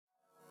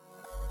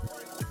Welcome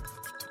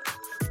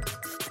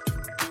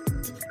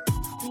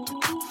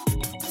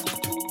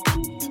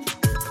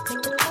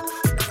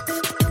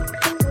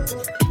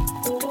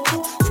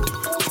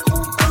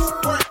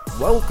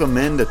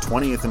into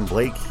 20th and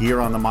Blake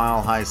here on the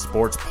Mile High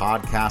Sports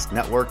Podcast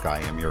Network. I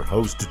am your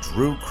host,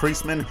 Drew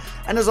Kreisman,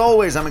 and as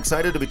always, I'm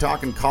excited to be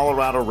talking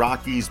Colorado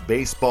Rockies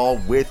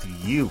baseball with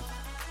you.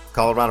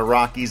 Colorado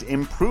Rockies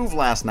improved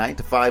last night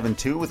to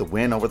 5-2 with a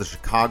win over the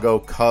Chicago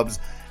Cubs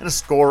and a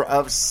score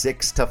of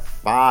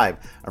 6-5.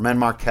 Armen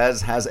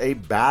Marquez has a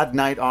bad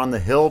night on the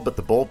hill, but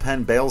the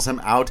bullpen bails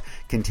him out.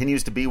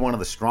 Continues to be one of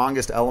the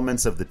strongest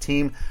elements of the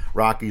team.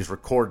 Rockies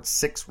record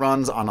 6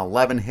 runs on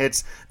 11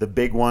 hits. The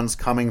big ones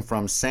coming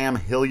from Sam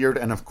Hilliard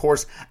and, of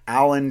course,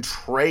 Alan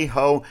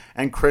Trejo.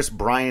 And Chris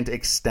Bryant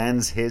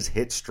extends his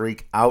hit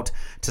streak out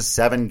to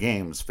 7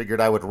 games. Figured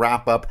I would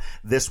wrap up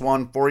this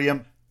one for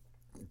you.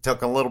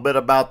 Took a little bit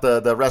about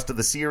the rest of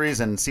the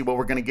series and see what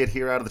we're going to get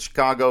here out of the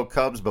Chicago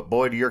Cubs. But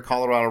boy, do your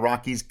Colorado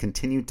Rockies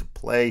continue to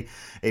play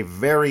a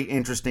very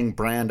interesting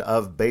brand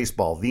of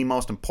baseball. The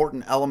most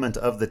important element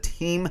of the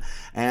team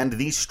and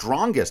the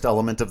strongest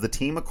element of the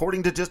team,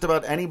 according to just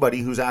about anybody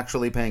who's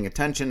actually paying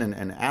attention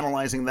and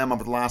analyzing them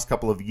over the last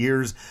couple of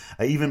years.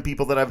 Even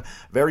people that I've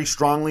very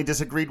strongly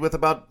disagreed with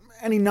about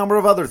any number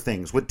of other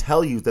things would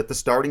tell you that the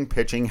starting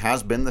pitching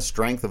has been the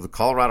strength of the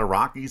Colorado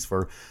Rockies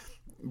for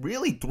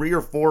really 3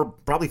 or 4,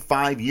 probably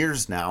 5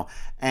 years now,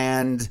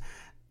 and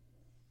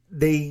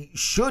they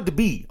should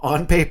be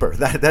on paper.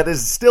 That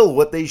is still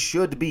what they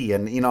should be.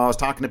 And, I was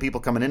talking to people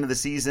coming into the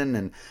season,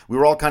 and we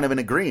were all kind of in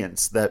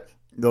agreement that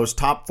those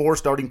top 4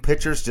 starting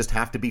pitchers just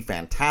have to be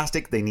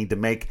fantastic. They need to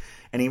make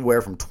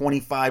anywhere from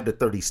 25 to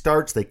 30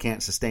 starts. They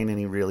can't sustain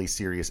any really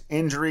serious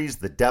injuries.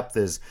 The depth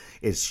is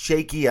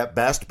shaky at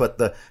best, but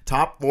the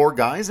top 4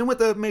 guys, and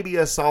with maybe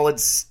a solid,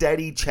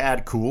 steady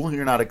Chad Kuhl,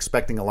 you're not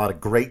expecting a lot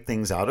of great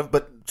things out of,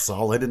 but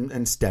solid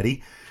and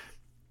steady.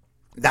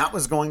 That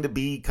was going to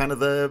be kind of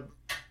the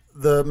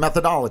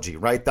methodology,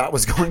 right? That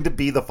was going to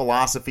be the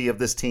philosophy of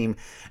this team.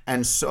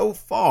 And so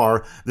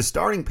far, the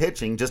starting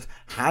pitching just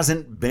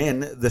hasn't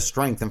been the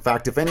strength. In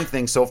fact, if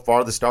anything, so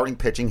far, the starting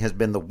pitching has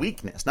been the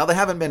weakness. Now, they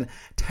haven't been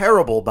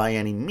terrible by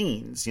any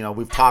means.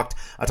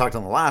 I talked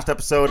on the last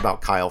episode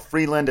about Kyle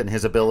Freeland and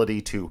his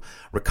ability to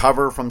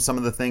recover from some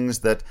of the things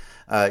that,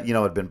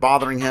 had been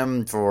bothering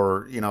him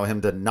for,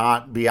 him to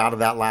not be out of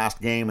that last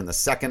game in the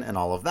second and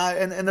all of that.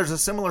 And there's a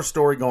similar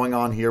story going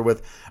on here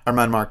with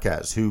Armen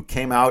Marquez, who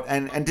came out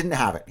and didn't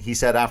have it. He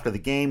said after the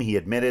game, he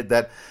admitted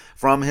that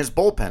from his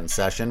bullpen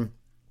session,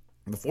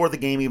 before the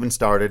game even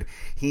started,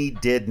 he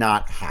did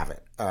not have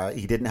it.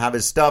 He didn't have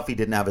his stuff. He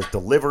didn't have his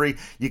delivery.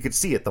 You could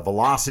see it. The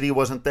velocity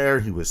wasn't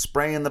there. He was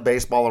spraying the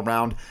baseball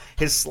around.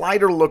 His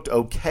slider looked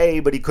okay,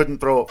 but he couldn't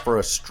throw it for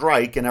a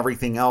strike, and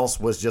everything else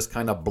was just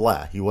kind of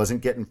bleh. He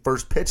wasn't getting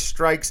first pitch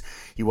strikes.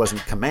 He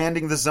wasn't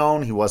commanding the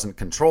zone. He wasn't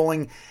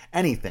controlling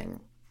anything.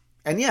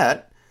 And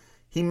yet,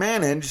 he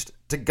managed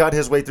to gut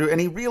his way through,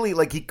 and he really,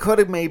 he could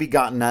have maybe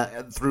gotten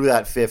through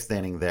that 5th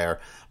inning there,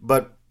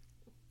 but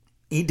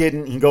he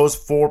didn't. He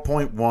goes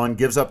 4.1,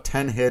 gives up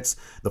 10 hits,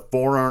 the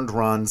 4 earned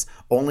runs,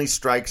 only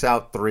strikes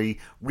out 3,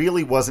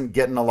 really wasn't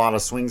getting a lot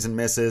of swings and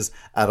misses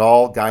at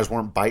all. Guys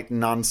weren't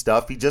biting on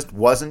stuff. He just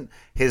wasn't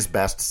his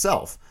best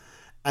self.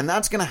 And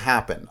that's going to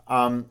happen.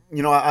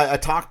 I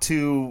talked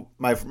to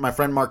my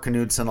friend Mark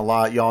Knudsen a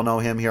lot. Y'all know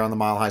him here on the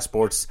Mile High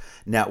Sports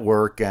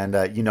Network,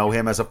 and you know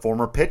him as a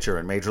former pitcher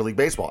in Major League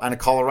Baseball, and a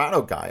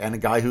Colorado guy, and a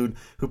guy who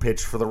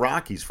pitched for the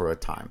Rockies for a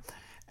time.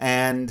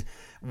 And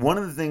one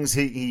of the things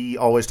he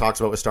always talks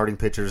about with starting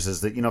pitchers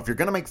is that, if you're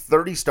going to make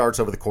 30 starts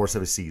over the course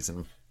of a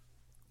season,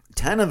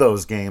 10 of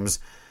those games,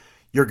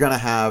 you're going to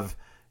have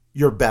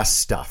your best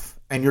stuff.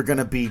 And you're going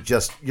to be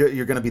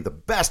you're going to be the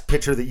best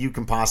pitcher that you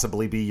can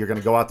possibly be. You're going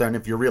to go out there, and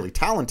if you're really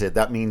talented,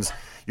 that means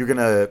you're going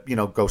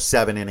to, go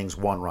 7 innings,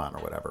 1 run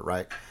or whatever,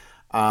 right?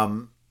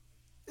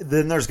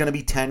 Then there's going to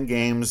be 10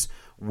 games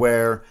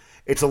where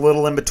it's a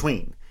little in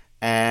between.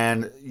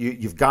 And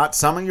you've got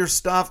some of your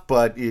stuff,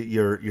 but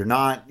you're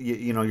not,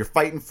 you're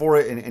fighting for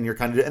it, and you're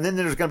kind of, and then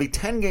there's going to be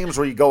 10 games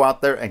where you go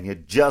out there and you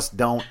just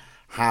don't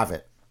have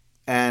it.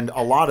 And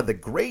a lot of the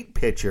great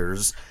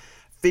pitchers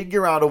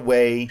figure out a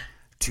way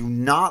to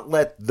not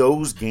let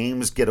those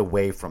games get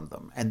away from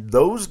them. And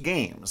those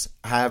games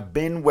have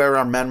been where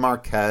Armen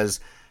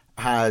Marquez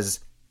has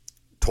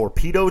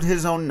torpedoed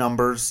his own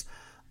numbers,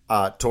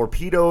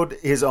 torpedoed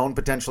his own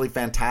potentially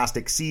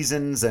fantastic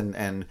seasons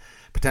and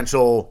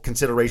potential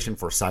consideration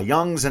for Cy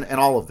Youngs and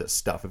all of this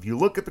stuff. If you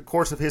look at the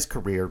course of his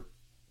career,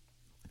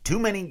 too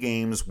many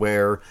games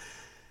where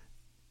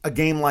a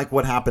game like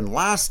what happened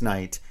last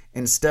night,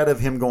 instead of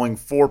him going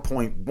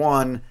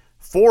 4.1,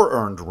 4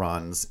 earned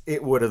runs,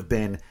 it would have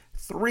been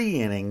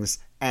 3 innings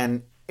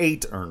and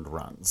 8 earned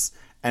runs.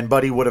 And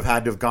Buddy would have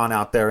had to have gone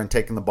out there and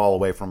taken the ball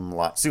away from him a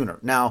lot sooner.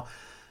 Now,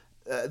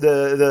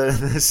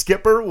 the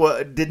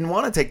skipper didn't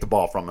want to take the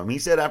ball from him. He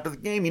said after the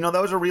game,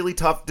 that was a really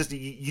tough,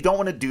 you don't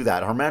want to do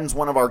that. Armen's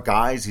one of our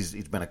guys.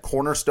 He's been a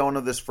cornerstone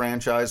of this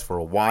franchise for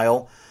a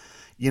while,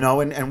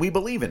 and we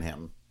believe in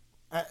him.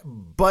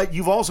 But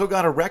you've also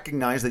got to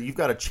recognize that you've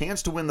got a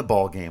chance to win the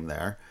ball game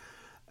there.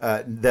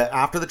 That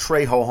after the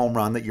Trejo home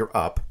run that you're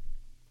up,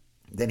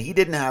 then he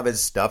didn't have his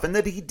stuff, and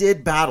that he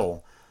did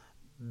battle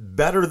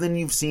better than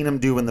you've seen him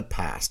do in the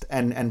past.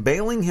 And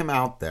bailing him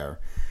out there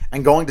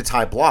and going to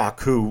Ty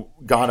Block, who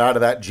got out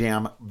of that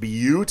jam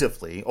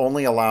beautifully,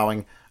 only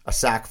allowing a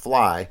sac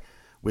fly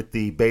with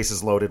the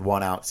bases loaded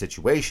 1-out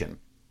situation.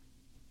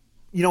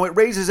 It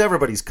raises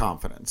everybody's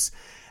confidence.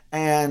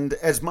 And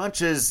as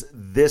much as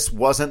this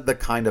wasn't the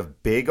kind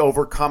of big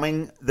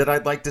overcoming that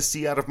I'd like to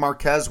see out of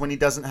Marquez when he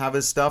doesn't have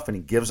his stuff and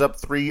he gives up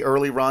 3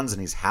 early runs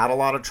and he's had a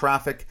lot of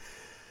traffic,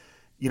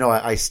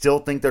 I still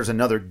think there's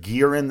another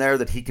gear in there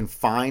that he can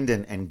find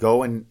and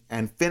go and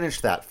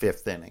finish that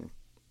 5th inning.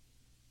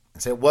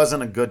 So it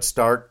wasn't a good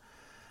start,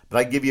 but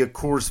I'd give you a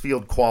Coors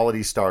Field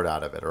quality start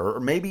out of it. Or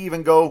maybe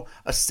even go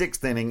a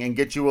 6th inning and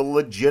get you a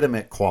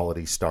legitimate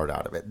quality start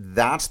out of it.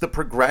 That's the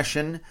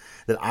progression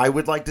that I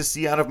would like to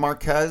see out of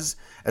Marquez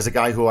as a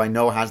guy who I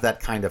know has that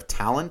kind of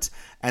talent,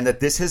 and that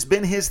this has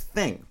been his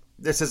thing.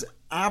 This is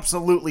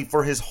absolutely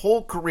for his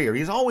whole career.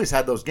 He's always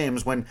had those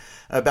games when,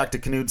 back to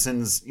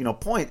Knudson's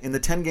point, in the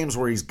 10 games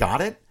where he's got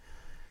it,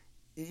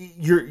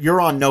 you're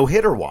on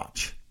no-hitter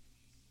watch.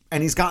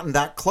 And he's gotten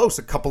that close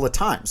a couple of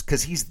times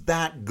because he's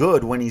that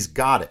good when he's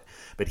got it.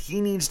 But he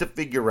needs to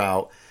figure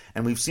out,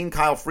 and we've seen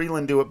Kyle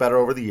Freeland do it better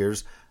over the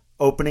years,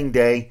 opening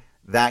day,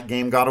 that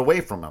game got away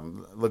from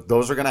him. Look,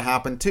 those are going to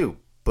happen too.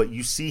 But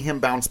you see him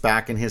bounce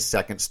back in his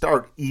second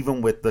start,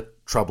 even with the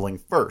troubling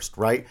first,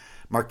 right?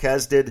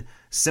 Marquez did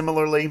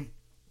similarly,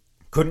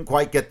 couldn't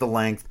quite get the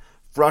length.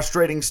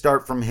 Frustrating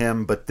start from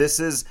him, but this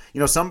is,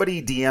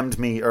 somebody DM'd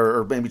me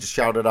or maybe just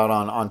shouted out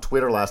on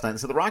Twitter last night and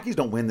said the Rockies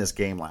don't win this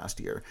game last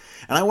year.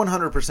 And I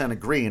 100%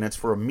 agree, and it's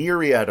for a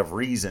myriad of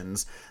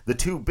reasons. The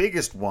 2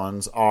 biggest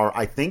ones are,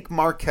 I think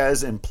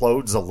Marquez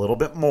implodes a little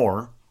bit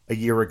more a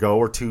year ago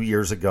or 2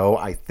 years ago.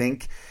 I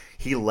think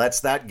he lets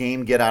that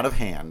game get out of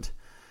hand.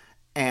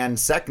 And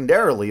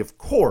secondarily, of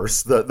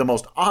course, the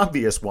most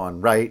obvious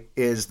one, right,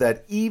 is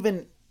that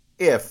even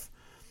if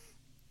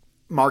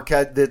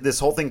Marquez, this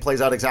whole thing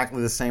plays out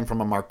exactly the same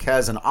from a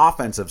Marquez and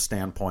offensive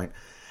standpoint,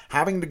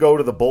 having to go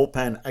to the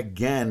bullpen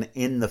again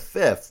in the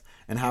 5th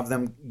and have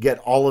them get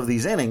all of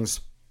these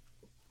innings,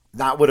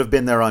 that would have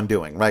been their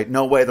undoing, right?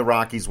 No way the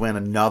Rockies win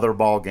another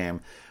ball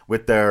game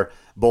with their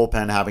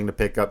bullpen having to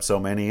pick up so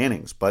many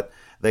innings, but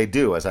they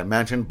do. As I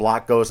mentioned,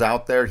 Block goes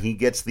out there, he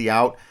gets the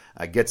out,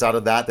 gets out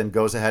of that, then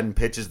goes ahead and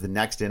pitches the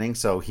next inning.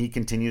 So he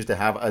continues to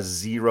have a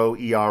 0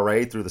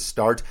 ERA through the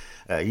start.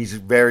 He's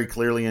very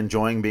clearly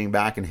enjoying being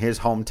back in his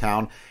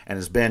hometown and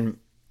has been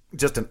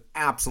just an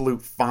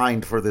absolute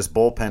find for this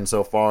bullpen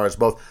so far, as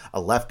both a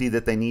lefty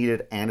that they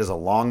needed and as a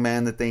long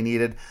man that they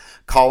needed.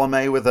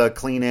 Colome with a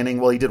clean inning.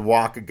 Well, he did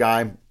walk a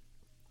guy.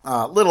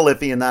 Little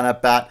iffy in that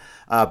at bat,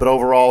 but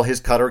overall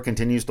his cutter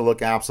continues to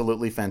look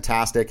absolutely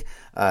fantastic.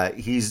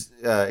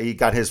 He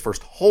got his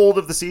first hold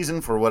of the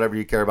season, for whatever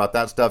you care about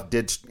that stuff.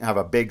 Did have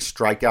a big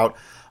strikeout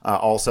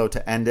also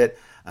to end it.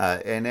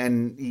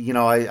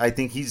 I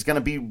think he's going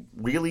to be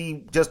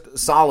really just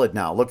solid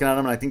now. Looking at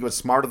him, and I think it was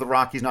smart of the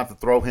Rockies not to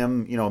throw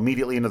him,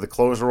 immediately into the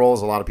closer role,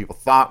 as a lot of people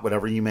thought.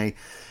 Whatever you may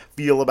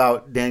feel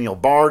about Daniel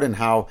Bard and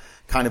how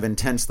kind of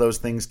intense those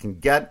things can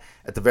get,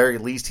 at the very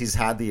least, he's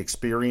had the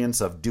experience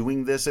of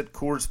doing this at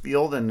Coors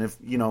Field. And if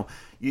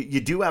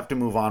you do have to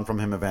move on from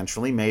him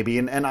eventually, maybe.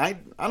 And I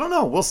don't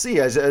know. We'll see.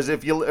 As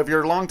if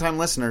you're longtime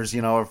listeners,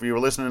 if you were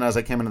listening as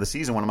I came into the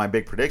season, one of my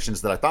big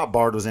predictions that I thought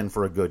Bard was in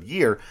for a good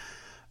year.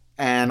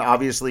 And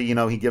obviously,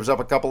 he gives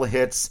up a couple of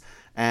hits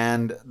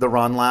and the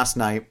run last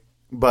night,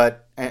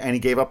 and he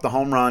gave up the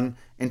home run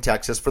in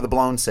Texas for the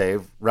blown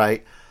save,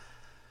 right?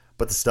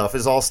 But the stuff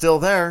is all still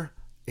there.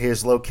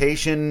 His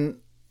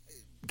location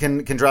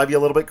can drive you a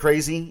little bit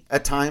crazy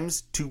at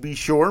times, to be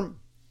sure.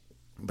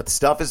 But the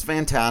stuff is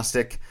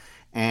fantastic.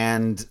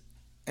 And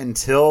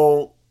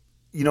until,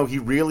 he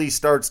really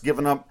starts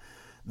giving up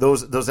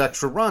those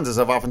extra runs, as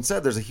I've often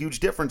said, there's a huge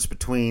difference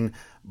between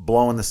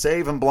blowing the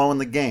save and blowing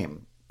the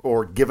game,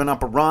 or giving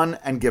up a run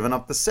and giving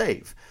up the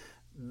save.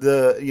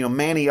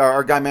 Manny,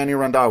 our guy Manny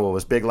Rondagua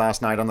was big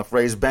last night on the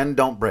phrase, bend,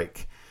 don't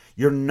break.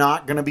 You're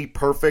not going to be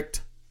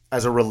perfect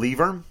as a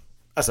reliever,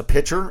 as a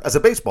pitcher, as a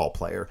baseball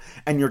player,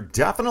 and you're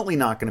definitely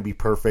not going to be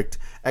perfect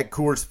at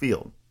Coors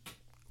Field,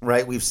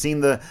 right? We've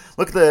seen the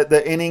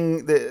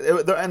inning,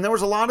 and there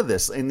was a lot of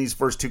this in these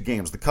first 2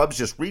 games. The Cubs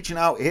just reaching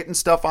out, hitting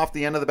stuff off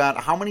the end of the bat.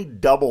 How many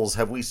doubles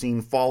have we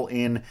seen fall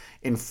in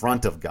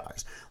front of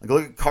guys?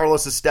 Look at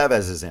Carlos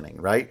Estevez's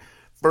inning, right?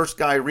 First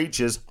guy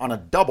reaches on a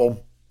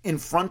double in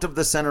front of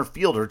the center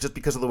fielder, just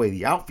because of the way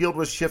the outfield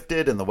was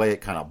shifted and the way it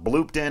kind of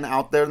blooped in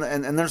out there.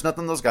 And there's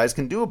nothing those guys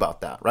can do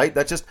about that, right?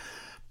 That's just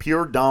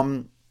pure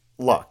dumb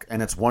luck.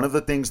 And it's one of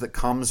the things that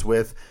comes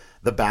with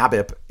the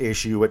BABIP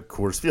issue at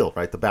Coors Field,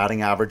 right? The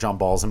batting average on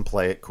balls in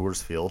play at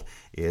Coors Field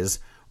is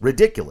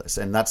ridiculous.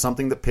 And that's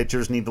something that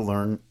pitchers need to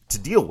learn to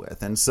deal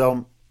with. And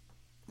so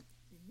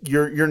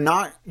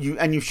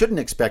you shouldn't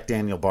expect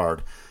Daniel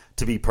Bard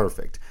to be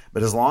perfect.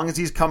 But as long as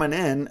he's coming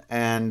in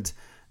and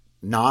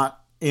not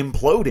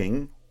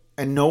imploding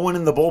And no one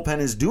in the bullpen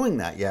is doing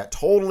that yet.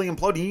 Totally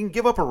imploding. You can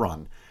give up a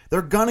run.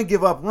 They're going to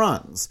give up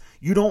runs.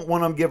 You don't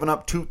want them giving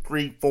up 2,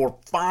 3, 4,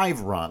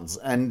 5 runs.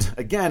 And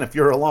again, if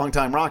you're a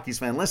longtime Rockies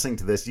fan listening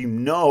to this, you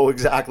know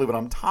exactly what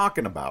I'm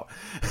talking about.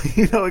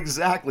 You know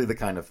exactly the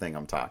kind of thing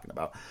I'm talking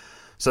about.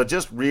 So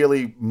just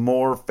really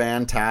more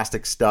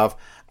fantastic stuff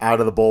out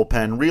of the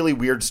bullpen. Really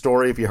weird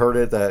story if you heard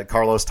it, that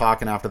Carlos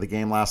talking after the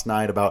game last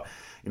night about,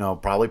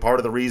 probably part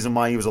of the reason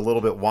why he was a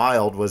little bit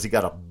wild was he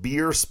got a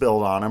beer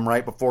spilled on him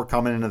right before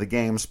coming into the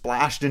game,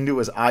 splashed into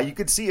his eye. You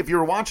could see, if you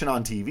were watching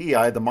on TV,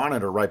 I had the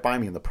monitor right by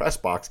me in the press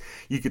box,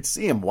 you could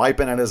see him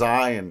wiping at his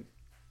eye, and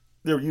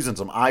they were using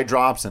some eye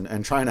drops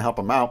and trying to help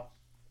him out.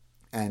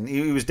 And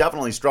he was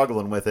definitely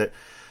struggling with it.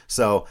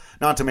 So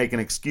not to make an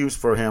excuse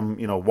for him,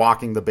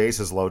 walking the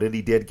bases loaded,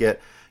 he did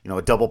get,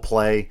 a double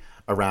play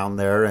around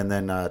there, and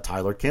then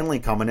Tyler Kinley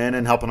coming in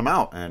and helping him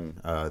out, and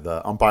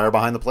the umpire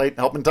behind the plate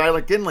helping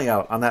Tyler Kinley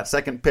out on that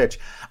second pitch.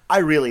 I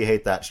really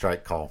hate that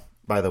strike call,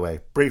 by the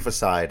way. Brief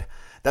aside,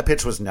 that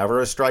pitch was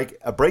never a strike.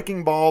 A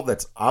breaking ball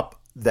that's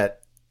up,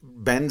 that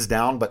bends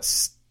down but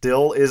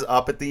still is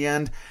up at the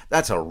end,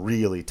 that's a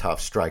really tough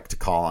strike to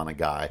call on a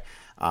guy.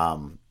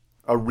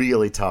 A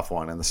really tough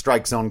one, and the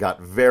strike zone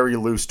got very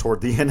loose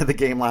toward the end of the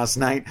game last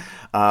night,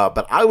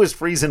 but I was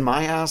freezing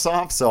my ass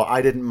off, so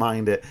I didn't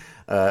mind it.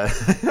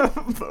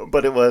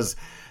 But it was,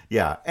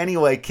 yeah.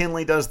 Anyway,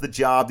 Kinley does the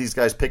job. These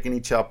guys picking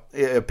each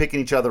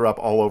other up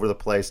all over the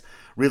place.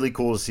 Really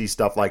cool to see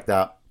stuff like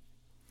that.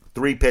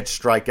 3-pitch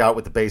strikeout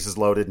with the bases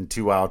loaded and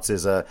 2 outs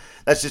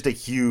that's just a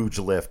huge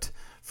lift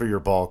for your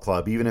ball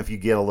club, even if you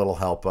get a little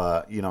help,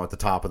 at the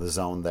top of the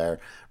zone there.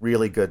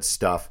 Really good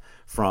stuff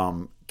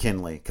from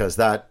Kinley, because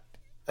that,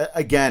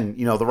 again,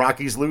 the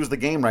Rockies lose the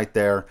game right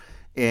there.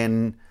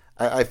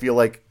 I feel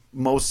like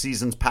most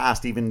seasons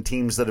past, even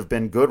teams that have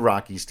been good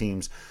Rockies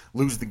teams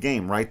lose the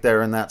game right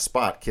there in that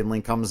spot.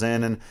 Kinley comes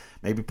in and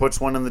maybe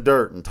puts one in the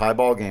dirt and tie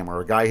ball game,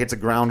 or a guy hits a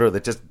grounder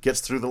that just gets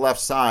through the left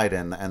side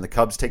and the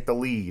Cubs take the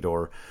lead,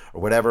 or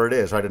whatever it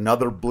is, right?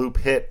 Another bloop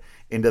hit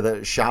into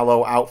the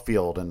shallow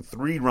outfield and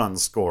 3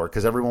 runs score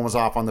because everyone was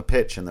off on the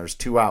pitch and there's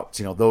 2 outs.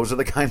 Those are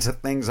the kinds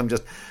of things I'm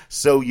just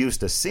so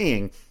used to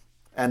seeing.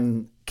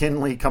 And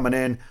Kinley coming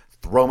in,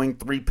 throwing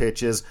 3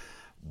 pitches,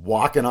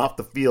 walking off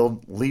the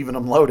field, leaving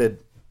them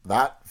loaded.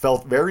 That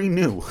felt very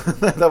new.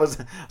 That was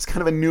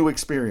kind of a new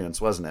experience,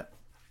 wasn't it?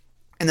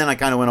 And then I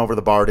kind of went over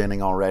the Bard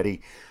inning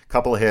already.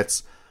 Couple of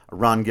hits, a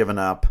run given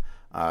up,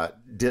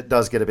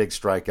 does get a big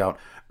strikeout,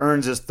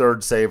 earns his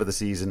 3rd save of the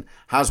season,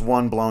 has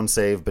 1 blown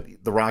save, but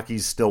the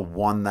Rockies still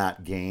won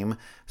that game.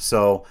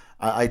 So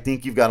I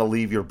think you've got to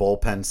leave your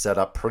bullpen set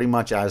up pretty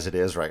much as it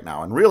is right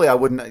now. And really,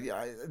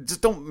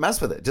 just don't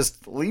mess with it.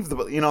 Just leave the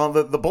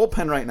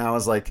bullpen right now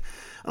is like,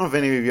 I don't know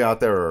if any of you out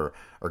there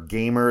are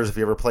gamers, if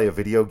you ever play a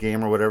video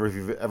game or whatever, if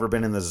you've ever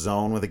been in the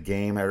zone with a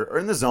game or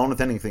in the zone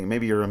with anything.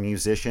 Maybe you're a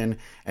musician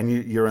and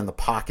you're in the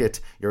pocket,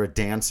 you're a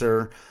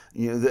dancer.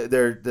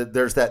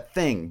 There's that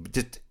thing.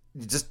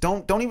 Just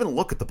don't even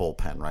look at the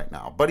bullpen right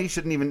now. Buddy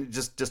shouldn't even,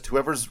 just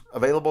whoever's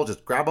available,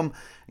 just grab them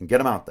and get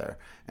them out there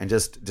and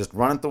just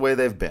run it the way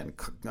they've been.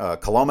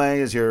 Colome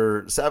is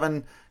your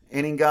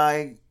 7-inning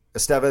guy.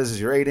 Estevez is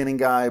your 8-inning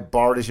guy.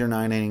 Bard is your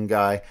 9-inning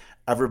guy.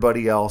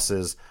 Everybody else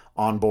is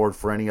on board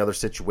for any other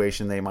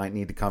situation they might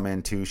need to come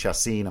into.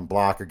 Chassin and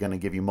Block are going to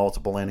give you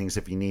multiple innings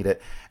if you need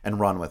it, and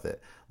run with it.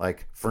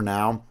 Like, for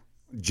now,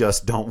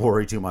 just don't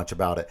worry too much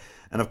about it.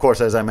 And of course,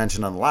 as I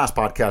mentioned on the last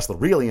podcast, the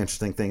really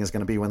interesting thing is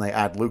going to be when they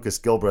add Lucas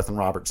Gilbreth and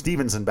Robert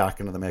Stevenson back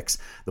into the mix.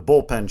 The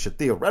bullpen should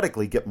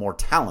theoretically get more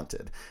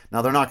talented.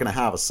 Now, they're not going to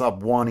have a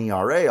sub-1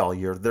 ERA all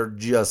year. They're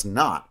just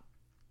not.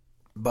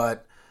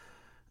 But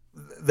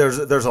there's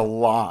a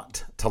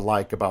lot to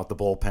like about the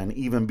bullpen,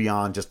 even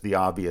beyond just the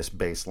obvious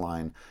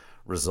baseline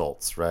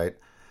results, right?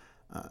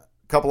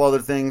 Couple other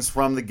things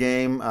from the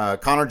game.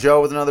 Connor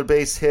Joe with another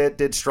base hit,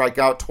 did strike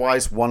out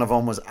twice. One of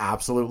them was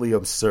absolutely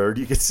absurd.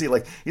 You could see,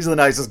 like, he's the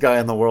nicest guy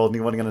in the world and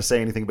he wasn't going to say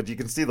anything, but you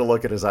can see the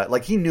look at his eye.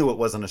 Like, he knew it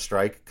wasn't a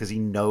strike because he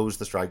knows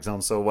the strike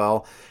zone so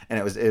well. And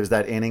it was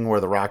that inning where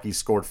the Rockies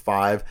scored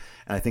 5,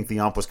 and I think the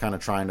ump was kind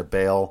of trying to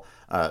bail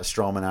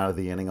Stroman out of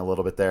the inning a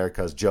little bit there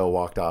because Joe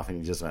walked off and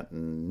he just went,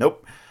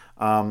 nope.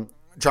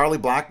 Charlie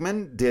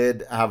Blackmon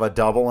did have a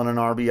double and an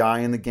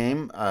RBI in the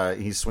game.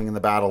 He's swinging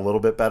the bat a little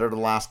bit better the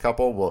last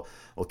couple.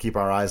 We'll keep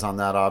our eyes on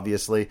that,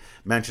 obviously.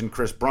 Mentioned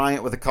Chris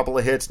Bryant with a couple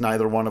of hits.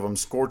 Neither one of them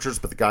scorchers,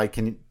 but the guy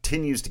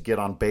continues to get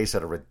on base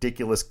at a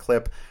ridiculous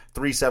clip.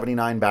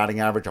 379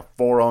 batting average, a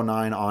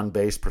 409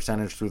 on-base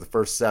percentage through the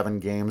first 7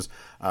 games.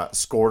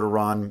 Scored a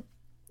run.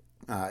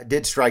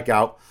 Did strike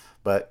out,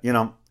 but,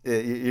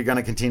 you're going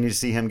to continue to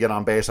see him get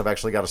on base. I've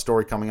actually got a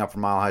story coming up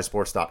from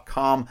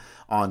milehighsports.com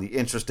on the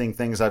interesting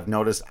things I've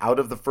noticed out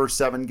of the first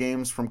 7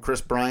 games from Chris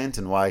Bryant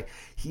and why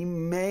he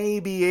may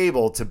be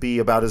able to be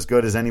about as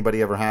good as anybody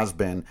ever has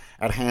been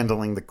at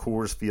handling the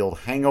Coors Field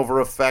hangover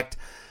effect.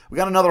 We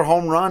got another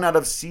home run out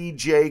of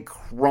CJ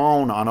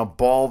Cron on a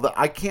ball that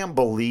I can't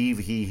believe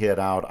he hit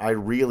out. I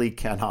really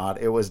cannot.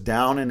 It was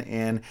down and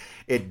in.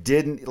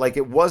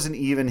 It wasn't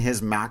even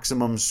his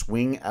maximum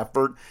swing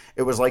effort.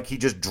 It was like he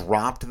just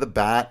dropped the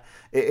bat.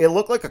 It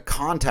looked like a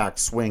contact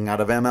swing out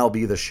of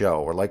MLB The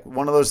Show, or like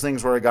one of those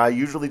things where a guy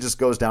usually just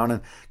goes down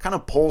and kind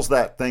of pulls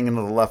that thing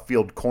into the left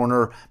field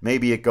corner.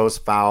 Maybe it goes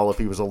foul if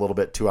he was a little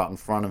bit too out in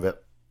front of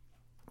it.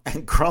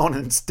 And Cron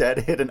instead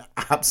hit an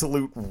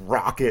absolute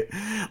rocket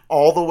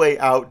all the way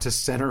out to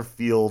center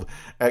field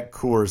at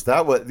Coors.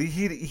 That was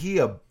he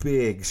a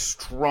big,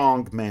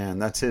 strong man.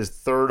 That's his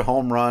third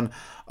home run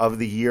of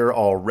the year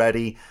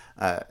already.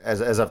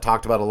 As I've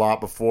talked about a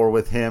lot before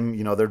with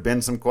him, there'd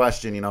been some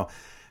question,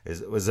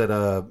 was it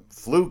a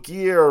fluke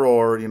year,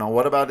 or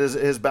what about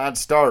his bad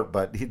start?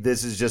 But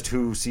this is just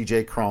who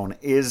CJ Cron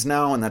is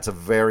now, and that's a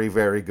very,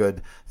 very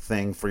good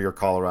thing for your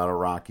Colorado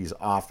Rockies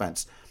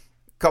offense.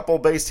 Couple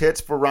base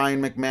hits for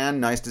Ryan McMahon.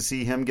 Nice to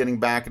see him getting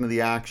back into the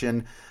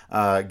action,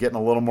 getting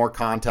a little more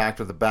contact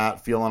with the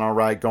bat, feeling all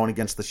right, going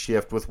against the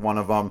shift with one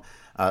of them.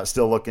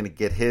 Still looking to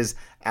get his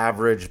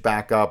average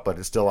back up, but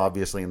it's still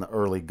obviously in the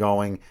early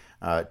going.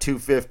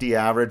 250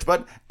 average,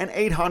 but an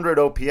 800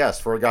 OPS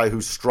for a guy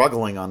who's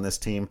struggling on this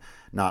team.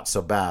 Not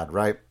so bad,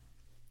 right?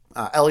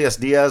 Elias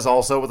Diaz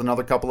also with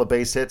another couple of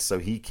base hits, so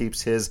he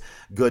keeps his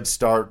good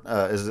start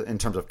in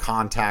terms of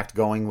contact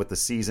going with the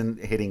season,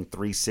 hitting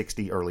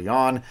 360 early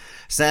on.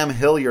 Sam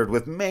Hilliard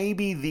with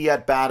maybe the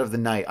at-bat of the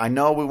night. I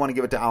know we want to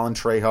give it to Alan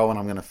Trejo, and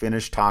I'm going to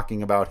finish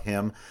talking about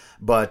him,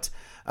 but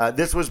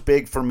this was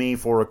big for me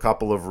for a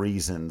couple of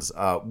reasons.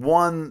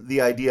 One, the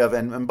idea of,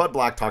 and Bud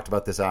Black talked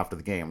about this after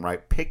the game,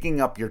 right?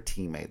 Picking up your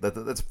teammate.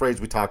 That's a phrase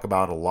we talk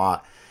about a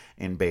lot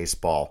in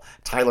baseball.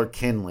 Tyler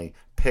Kinley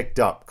picked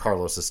up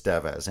Carlos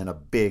Estevez in a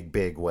big,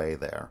 big way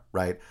there,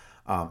 right?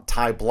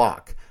 Ty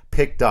Block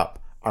picked up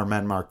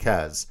Armen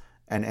Marquez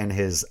and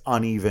his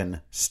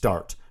uneven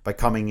start by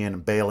coming in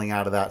and bailing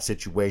out of that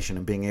situation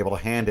and being able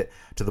to hand it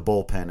to the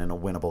bullpen in a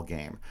winnable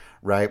game,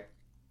 right?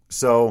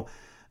 So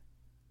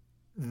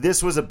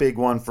this was a big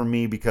one for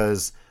me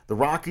because the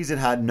Rockies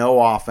had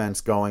no offense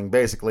going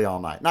basically all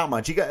night. Not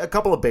much. You got a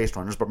couple of base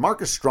runners, but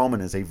Marcus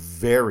Stroman is a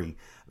very,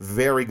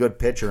 very good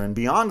pitcher. And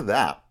beyond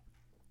that,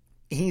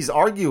 he's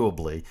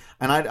arguably,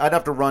 and I'd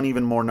have to run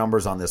even more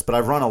numbers on this, but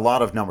I've run a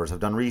lot of numbers. I've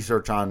done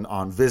research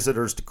on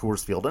visitors to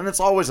Coors Field, and it's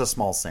always a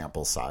small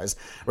sample size,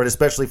 right?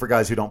 Especially for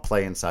guys who don't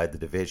play inside the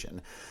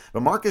division.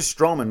 But Marcus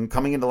Stroman,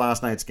 coming into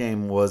last night's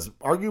game, was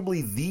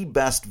arguably the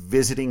best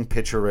visiting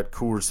pitcher at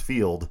Coors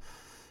Field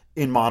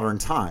in modern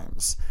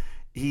times.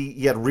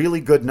 He had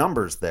really good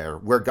numbers there,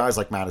 where guys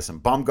like Madison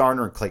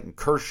Bumgarner and Clayton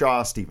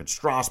Kershaw, Steven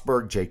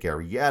Strasburg, Jake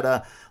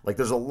Arrieta, like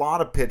there's a lot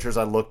of pitchers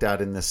I looked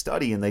at in this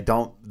study, and they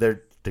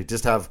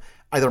just have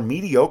either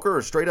mediocre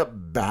or straight up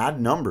bad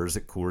numbers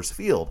at Coors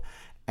Field.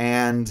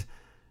 And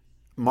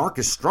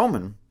Marcus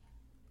Stroman,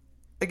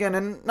 again,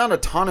 and not a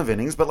ton of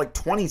innings, but like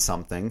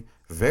 20-something,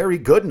 very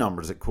good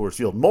numbers at Coors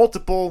Field.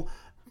 Multiple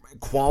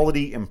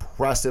quality,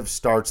 impressive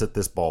starts at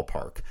this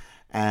ballpark.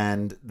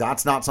 And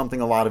that's not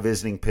something a lot of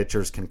visiting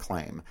pitchers can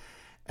claim.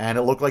 And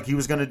it looked like he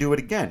was going to do it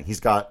again. He's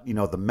got,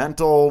 the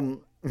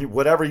mental,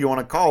 whatever you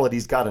want to call it,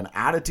 he's got an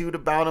attitude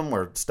about him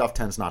where stuff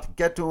tends not to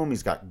get to him.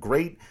 He's got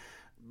great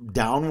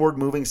downward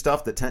moving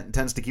stuff that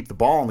tends to keep the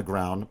ball on the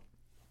ground.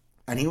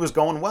 And he was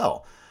going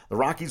well. The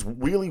Rockies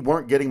really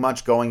weren't getting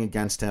much going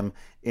against him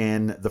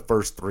in the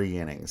first 3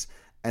 innings.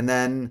 And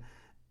then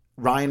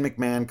Ryan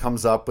McMahon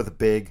comes up with a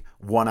big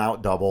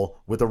 1-out double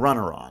with a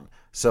runner on.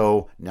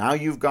 So now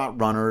you've got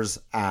runners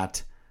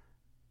at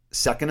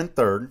second and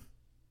third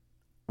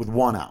with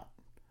 1 out.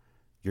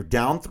 You're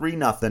down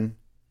 3-0.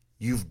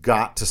 You've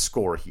got to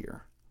score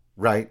here,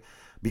 right?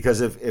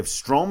 Because if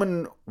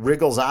Stroman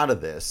wriggles out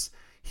of this,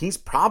 he's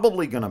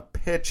probably going to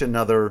pitch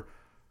another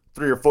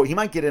 3 or 4. He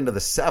might get into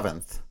the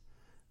 7th,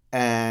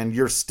 and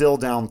you're still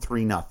down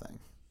 3-0.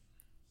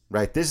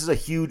 Right? This is a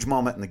huge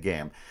moment in the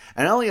game.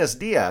 And Elias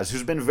Diaz,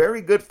 who's been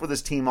very good for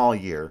this team all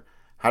year,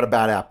 had a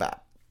bad at-bat.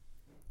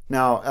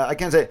 Now, I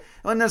can't say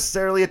not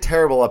necessarily a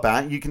terrible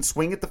at-bat. You can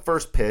swing at the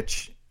first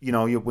pitch.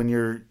 When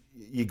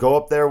you go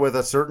up there with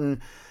a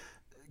certain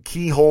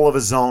keyhole of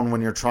a zone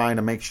when you're trying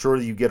to make sure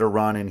you get a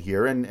run in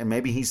here, and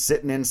maybe he's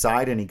sitting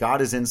inside and he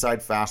got his inside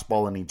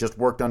fastball and he just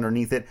worked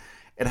underneath it.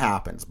 It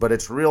happens, but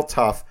it's real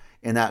tough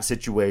in that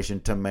situation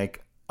to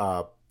make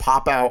a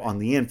pop out on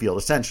the infield.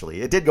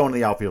 Essentially, it did go into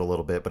the outfield a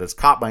little bit, but it's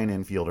caught by an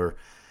infielder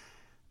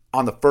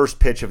on the first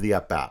pitch of the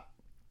at-bat.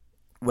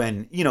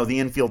 When, the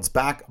infield's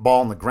back, a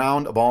ball on the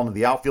ground, a ball into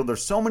the outfield.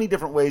 There's so many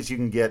different ways you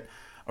can get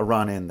a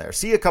run in there.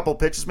 See a couple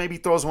pitches, maybe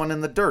throws one in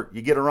the dirt.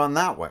 You get a run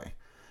that way.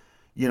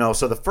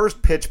 So the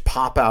first pitch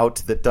pop out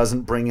that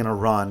doesn't bring in a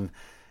run,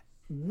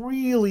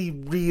 really,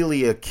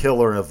 really a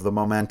killer of the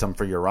momentum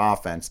for your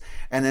offense.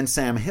 And then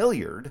Sam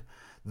Hilliard,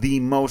 the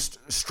most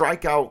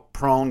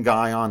strikeout-prone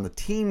guy on the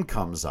team,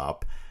 comes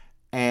up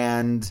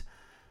and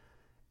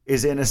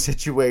is in a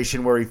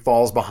situation where he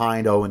falls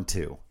behind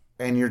 0-2.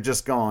 And you're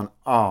just going,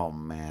 oh,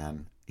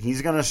 man,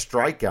 he's going to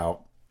strike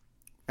out,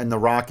 and the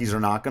Rockies are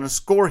not going to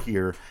score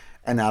here.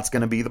 And that's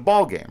going to be the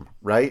ball game,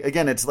 right?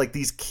 Again, it's like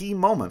these key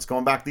moments,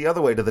 going back the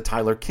other way to the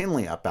Tyler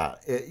Kinley at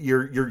bat.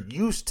 You're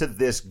used to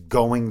this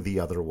going the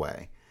other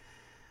way.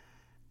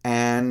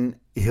 And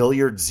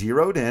Hilliard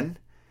zeroed in.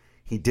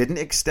 He didn't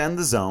extend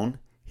the zone.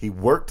 He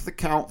worked the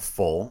count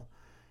full.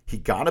 He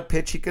got a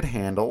pitch he could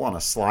handle on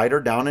a slider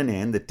down and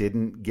in that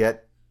didn't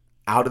get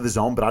out of the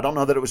zone, but I don't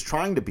know that it was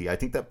trying to be. I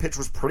think that pitch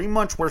was pretty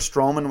much where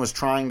Stroman was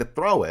trying to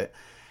throw it,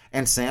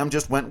 and Sam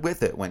just went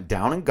with it, went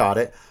down and got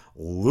it,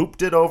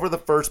 looped it over the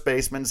first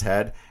baseman's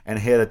head, and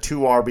hit a 2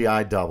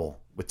 RBI double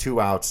with 2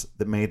 outs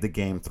that made the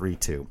game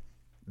 3-2.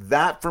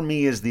 That, for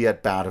me, is the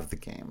at-bat of the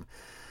game.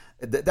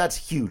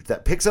 That's huge.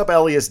 That picks up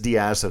Elias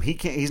Diaz, so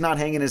he's not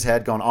hanging his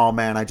head going, oh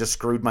man, I just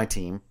screwed my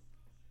team,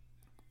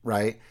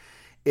 right?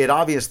 It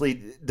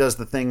obviously does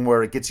the thing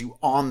where it gets you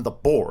on the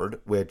board,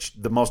 which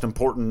the most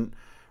important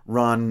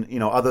run,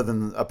 other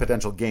than a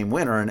potential game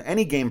winner in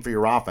any game for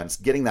your offense,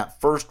 getting that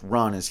first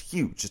run is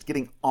huge. Just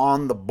getting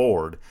on the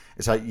board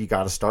is how you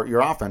got to start your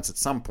offense at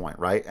some point,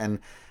 right? And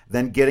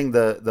then getting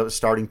the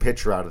starting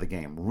pitcher out of the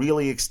game,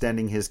 really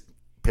extending his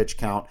pitch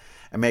count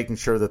and making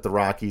sure that the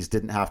Rockies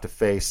didn't have to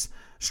face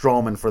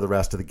Stroman for the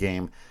rest of the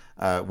game,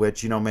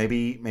 which,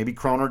 maybe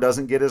Kroner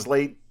doesn't get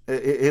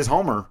his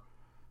homer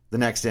the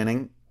next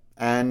inning.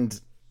 And,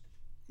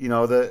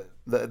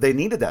 they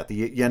needed that.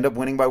 You end up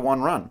winning by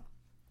 1 run.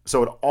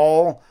 So it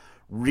all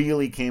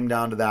really came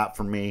down to that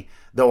for me,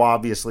 though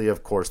obviously,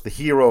 of course, the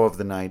hero of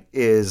the night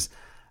is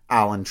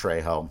Alan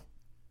Trejo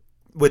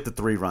with the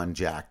 3-run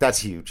jack. That's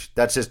huge.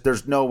 That's just,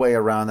 there's no way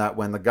around that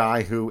when the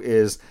guy who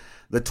is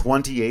the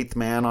 28th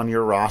man on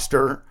your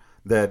roster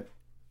that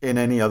in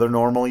any other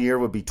normal year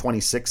would be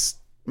 26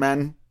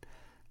 men.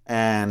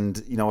 And,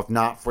 if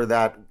not for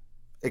that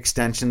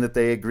extension that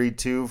they agreed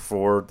to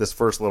for this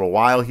first little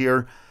while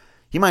here,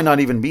 he might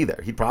not even be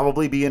there. He'd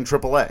probably be in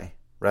AAA,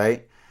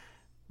 right?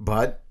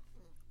 But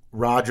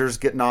Rogers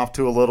getting off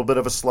to a little bit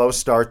of a slow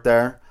start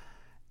there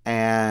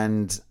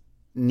and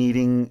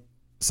needing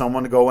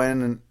someone to go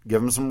in and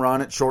give him some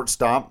run at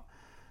shortstop.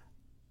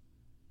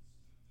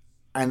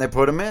 And they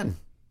put him in.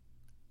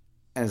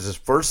 And it's his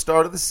first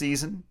start of the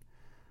season.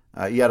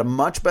 He had a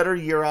much better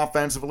year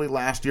offensively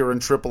last year in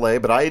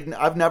AAA, but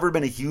I've never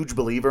been a huge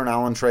believer in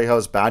Alan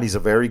Trejo's bat. He's a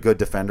very good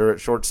defender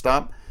at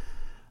shortstop.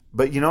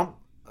 But,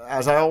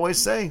 as I always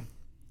say,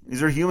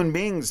 these are human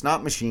beings,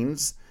 not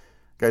machines.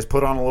 Guy's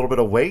put on a little bit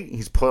of weight.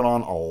 He's put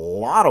on a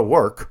lot of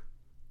work.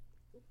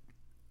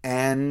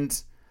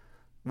 And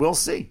we'll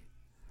see.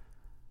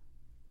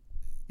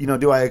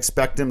 Do I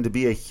expect him to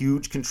be a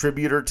huge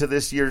contributor to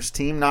this year's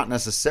team? Not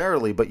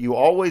necessarily, but you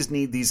always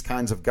need these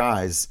kinds of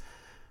guys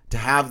to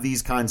have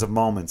these kinds of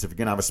moments if you're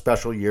going to have a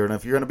special year and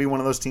if you're going to be one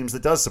of those teams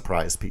that does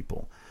surprise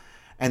people.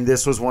 And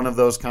this was one of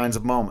those kinds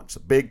of moments. A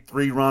big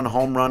 3-run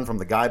home run from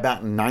the guy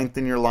batting 9th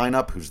in your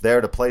lineup who's there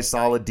to play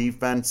solid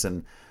defense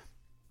and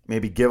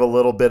maybe give a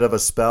little bit of a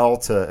spell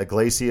to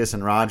Iglesias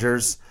and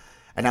Rogers.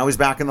 And now he's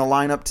back in the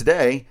lineup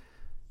today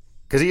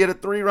because he hit a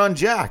 3-run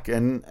jack.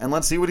 And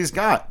let's see what he's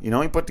got.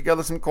 He put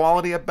together some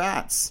quality at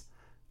bats.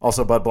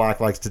 Also, Bud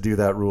Black likes to do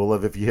that rule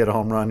of if you hit a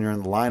home run, you're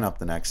in the lineup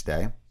the next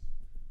day.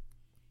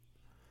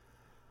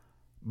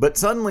 But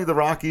suddenly the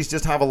Rockies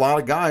just have a lot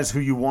of guys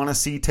who you want to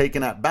see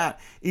taken at bat.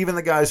 Even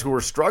the guys who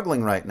are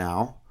struggling right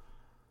now.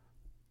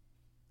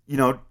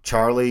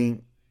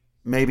 Charlie,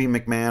 maybe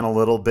McMahon a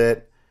little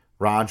bit,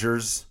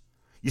 Rogers.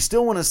 You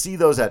still want to see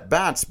those at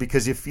bats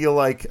because you feel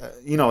like,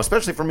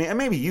 especially for me, and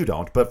maybe you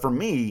don't, but for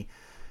me,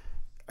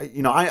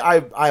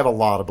 I have a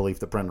lot of belief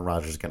that Brendan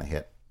Rodgers is going to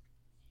hit.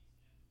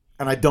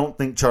 And I don't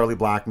think Charlie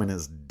Blackmon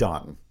is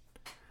done.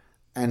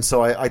 And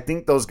so I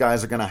think those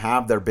guys are going to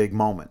have their big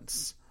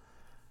moments.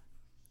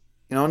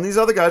 And these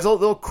other guys,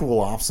 they'll cool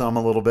off some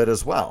a little bit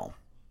as well.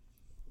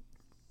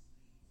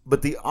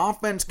 But the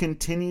offense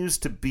continues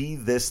to be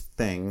this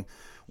thing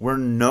where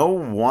no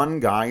one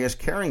guy is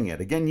carrying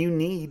it. Again, you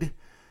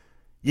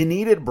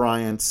needed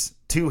Bryant's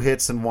 2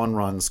 hits and 1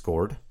 run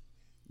scored.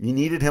 You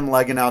needed him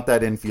legging out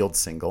that infield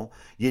single.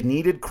 You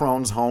needed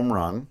Cron's home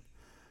run.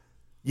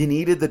 You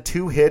needed the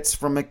 2 hits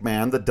from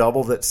McMahon, the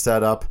double that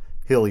set up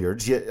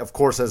Hilliard's. Of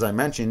course, as I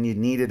mentioned, you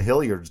needed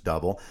Hilliard's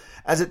double.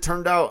 As it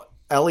turned out,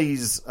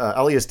 Elias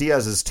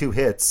Diaz's 2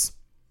 hits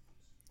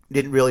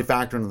didn't really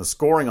factor into the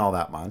scoring all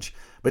that much,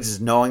 but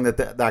just knowing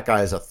that that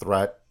guy is a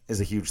threat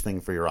is a huge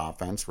thing for your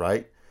offense,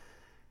 right?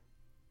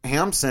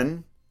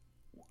 Hampson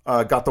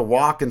got the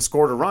walk and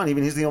scored a run.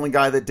 Even he's the only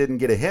guy that didn't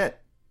get a hit,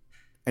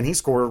 and he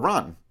scored a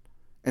run.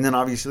 And then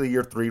obviously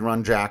your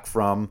 3-run jack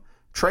from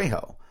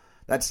Trejo.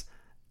 That's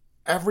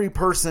every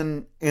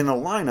person in the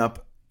lineup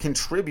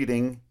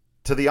contributing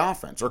to the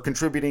offense, or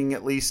contributing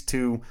at least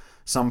to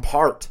some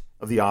part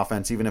of the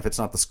offense, even if it's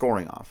not the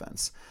scoring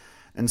offense.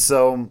 And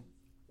so,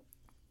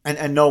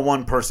 and no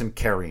one person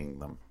carrying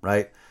them,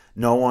 right?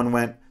 No one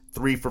went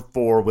 3 for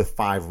 4 with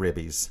 5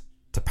 ribbies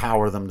to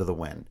power them to the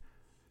win.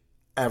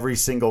 Every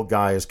single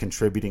guy is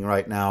contributing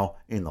right now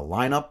in the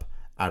lineup,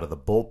 out of the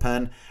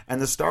bullpen, and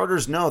the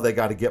starters know they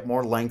got to get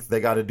more length, they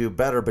got to do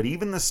better, but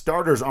even the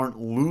starters aren't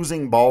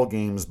losing ball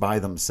games by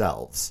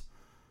themselves,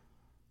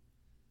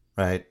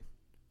 right?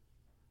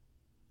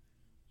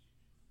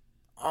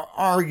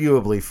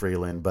 arguably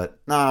Freeland, but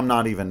no, I'm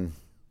not even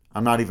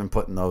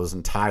putting those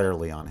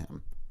entirely on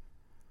him.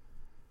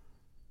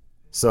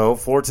 So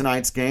for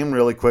tonight's game,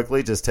 really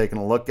quickly, just taking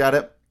a look at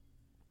it.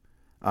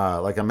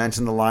 Like I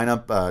mentioned, the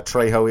lineup,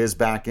 Trejo is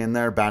back in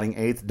there, batting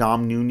 8th.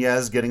 Dom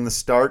Nunez getting the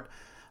start,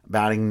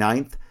 batting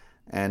 9th.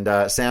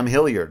 And Sam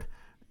Hilliard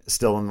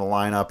still in the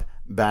lineup,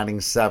 batting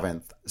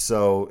 7th.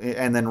 So,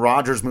 and then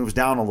Rogers moves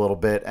down a little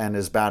bit and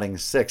is batting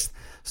 6th.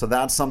 So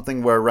that's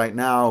something where right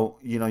now,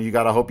 you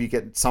got to hope you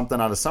get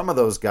something out of some of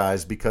those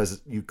guys,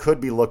 because you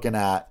could be looking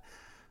at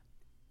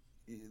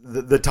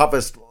the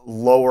toughest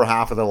lower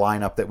half of the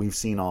lineup that we've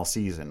seen all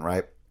season,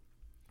 right?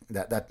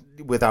 That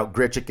without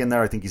Grichuk in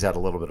there, I think he's had a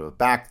little bit of a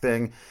back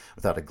thing.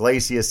 Without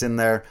Iglesias in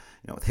there,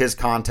 with his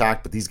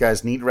contact, but these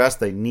guys need rest.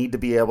 They need to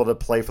be able to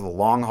play for the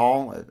long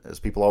haul, as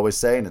people always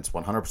say, and it's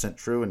 100%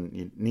 true, and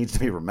it needs to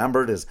be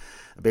remembered as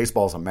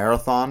baseball is a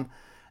marathon.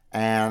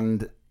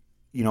 And,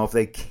 if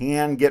they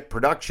can get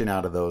production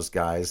out of those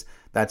guys,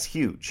 that's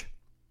huge.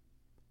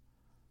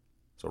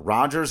 So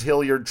Rogers,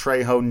 Hilliard,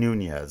 Trejo,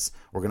 Nunez.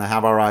 We're going to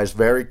have our eyes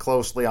very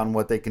closely on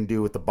what they can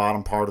do with the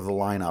bottom part of the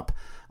lineup,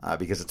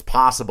 because it's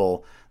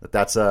possible that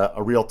that's a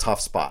real tough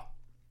spot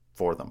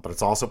for them. But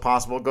it's also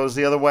possible it goes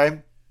the other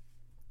way.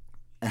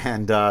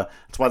 And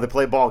that's why they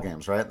play ball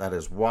games, right? That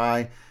is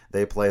why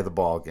they play the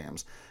ball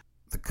games.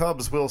 The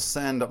Cubs will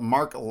send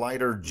Mark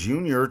Leiter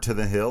Jr. to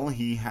the hill.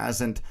 He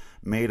hasn't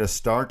made a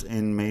start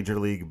in Major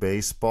League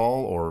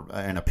Baseball, or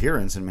an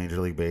appearance in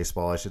Major League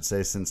Baseball, I should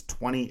say, since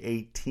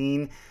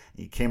 2018.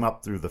 He came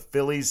up through the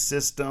Phillies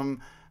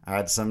system,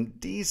 had some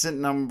decent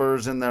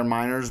numbers in their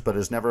minors, but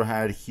has never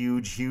had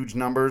huge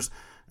numbers.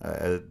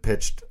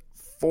 Pitched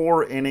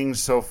 4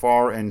 innings so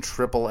far in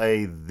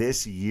AAA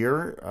this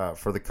year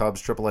for the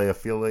Cubs AAA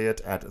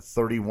affiliate at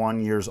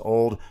 31 years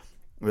old.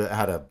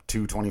 Had a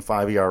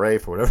 2.25 ERA,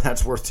 for whatever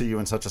that's worth to you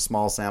in such a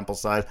small sample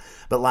size.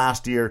 But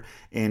last year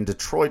in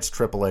Detroit's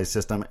AAA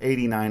system,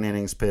 89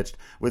 innings pitched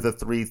with a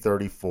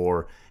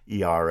 3.34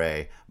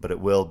 ERA. But it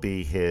will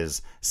be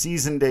his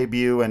season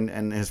debut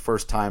and his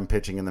first time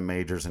pitching in the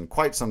majors in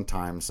quite some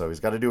time. So he's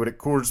got to do it at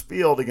Coors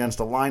Field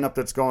against a lineup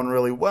that's going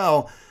really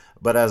well.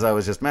 But as I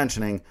was just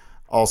mentioning,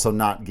 also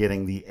not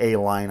getting the A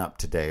lineup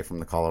today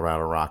from the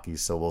Colorado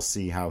Rockies. So we'll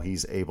see how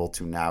he's able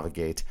to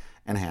navigate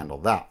and handle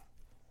that.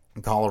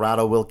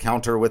 Colorado will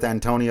counter with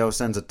Antonio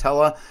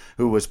Senzatella,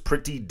 who was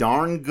pretty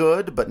darn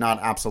good, but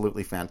not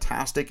absolutely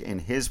fantastic in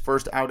his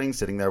first outing,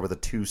 sitting there with a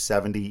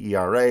 2.70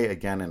 ERA,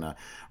 again in a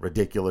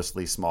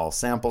ridiculously small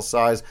sample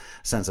size.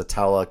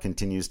 Senzatella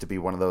continues to be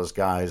one of those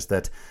guys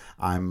that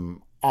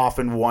I'm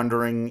often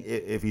wondering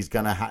if he's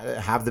going to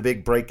have the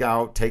big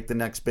breakout, take the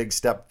next big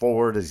step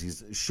forward, as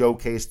he's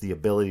showcased the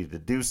ability to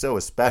do so,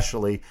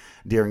 especially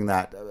during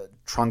that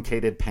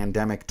truncated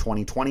pandemic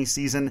 2020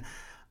 season.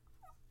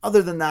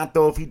 Other than that,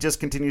 though, if he just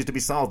continues to be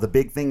solid, the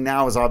big thing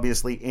now is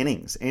obviously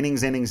innings.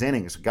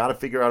 We've got to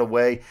figure out a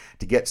way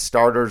to get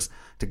starters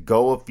to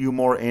go a few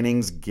more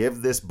innings,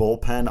 give this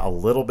bullpen a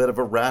little bit of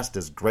a rest.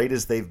 As great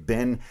as they've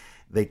been,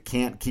 they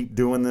can't keep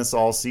doing this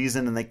all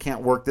season, and they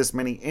can't work this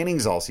many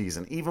innings all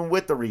season, even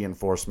with the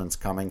reinforcements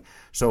coming.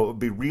 So it would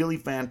be really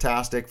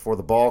fantastic for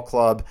the ball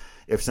club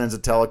if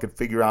Senzatella could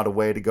figure out a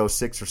way to go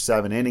 6 or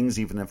 7 innings,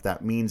 even if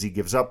that means he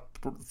gives up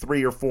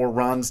 3 or 4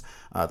 runs.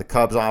 The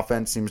Cubs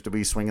offense seems to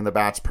be swinging the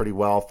bats pretty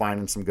well,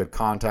 finding some good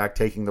contact,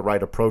 taking the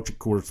right approach at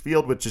Coors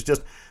Field, which is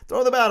just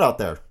throw the bat out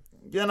there,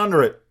 get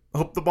under it,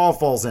 hope the ball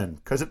falls in,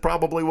 because it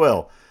probably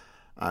will.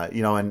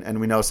 And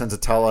we know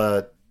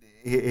Senzatella,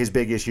 his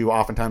big issue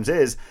oftentimes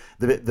is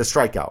the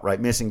strikeout, right?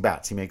 Missing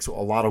bats. He makes a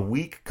lot of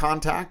weak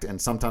contact, and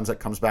sometimes that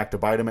comes back to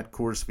bite him at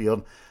Coors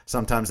Field.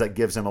 Sometimes that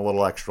gives him a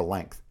little extra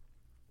length.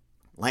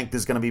 Length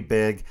is going to be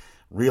big.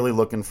 Really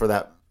looking for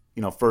that,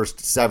 first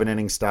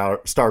 7-inning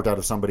start out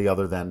of somebody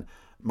other than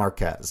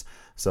Marquez.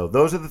 So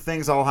those are the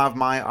things I'll have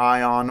my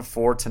eye on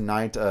for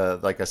tonight.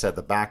 Like I said,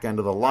 the back end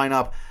of the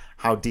lineup,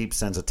 how deep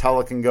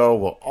Senzatella can go.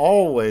 We'll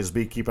always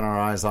be keeping our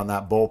eyes on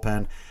that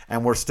bullpen,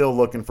 and we're still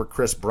looking for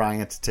Chris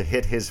Bryant to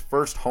hit his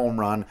first home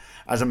run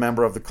as a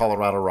member of the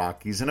Colorado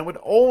Rockies, and it would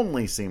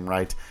only seem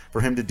right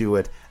for him to do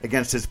it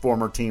against his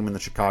former team in the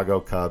Chicago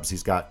Cubs.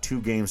 He's got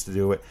 2 games to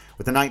do it,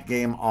 with the night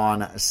game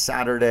on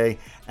Saturday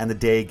and the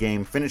day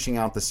game finishing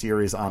out the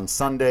series on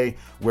Sunday,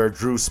 where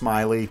Drew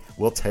Smyly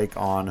will take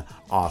on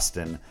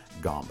Austin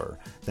Gomber.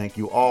 Thank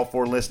you all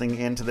for listening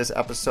in to this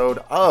episode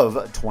of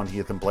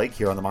 20th and Blake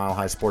here on the Mile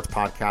High Sports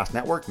Podcast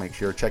Network. Make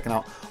sure you're checking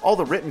out all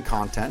the written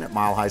content at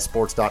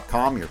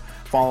milehighsports.com. You're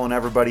following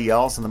everybody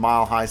else in the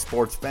Mile High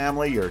Sports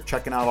family. You're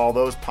checking out all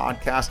those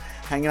podcasts,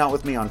 hanging out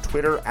with me on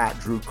Twitter at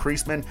Drew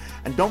Creasman.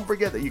 And don't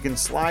forget that you can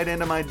slide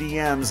into my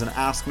DMs and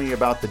ask me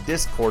about the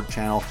Discord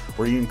channel,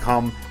 where you can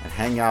come and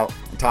hang out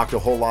and talk to a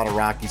whole lot of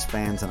Rockies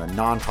fans in a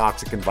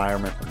non-toxic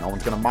environment where no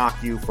one's going to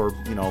mock you for,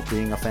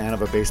 being a fan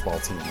of a baseball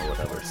team or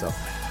whatever. So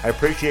I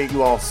appreciate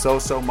you all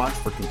so much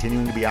for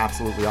continuing to be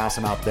absolutely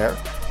awesome out there.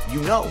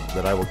 You know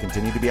that I will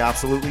continue to be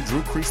absolutely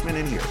Drew Creasman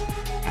in here.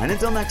 And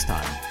until next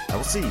time, I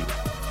will see you at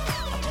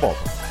the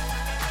ballpark.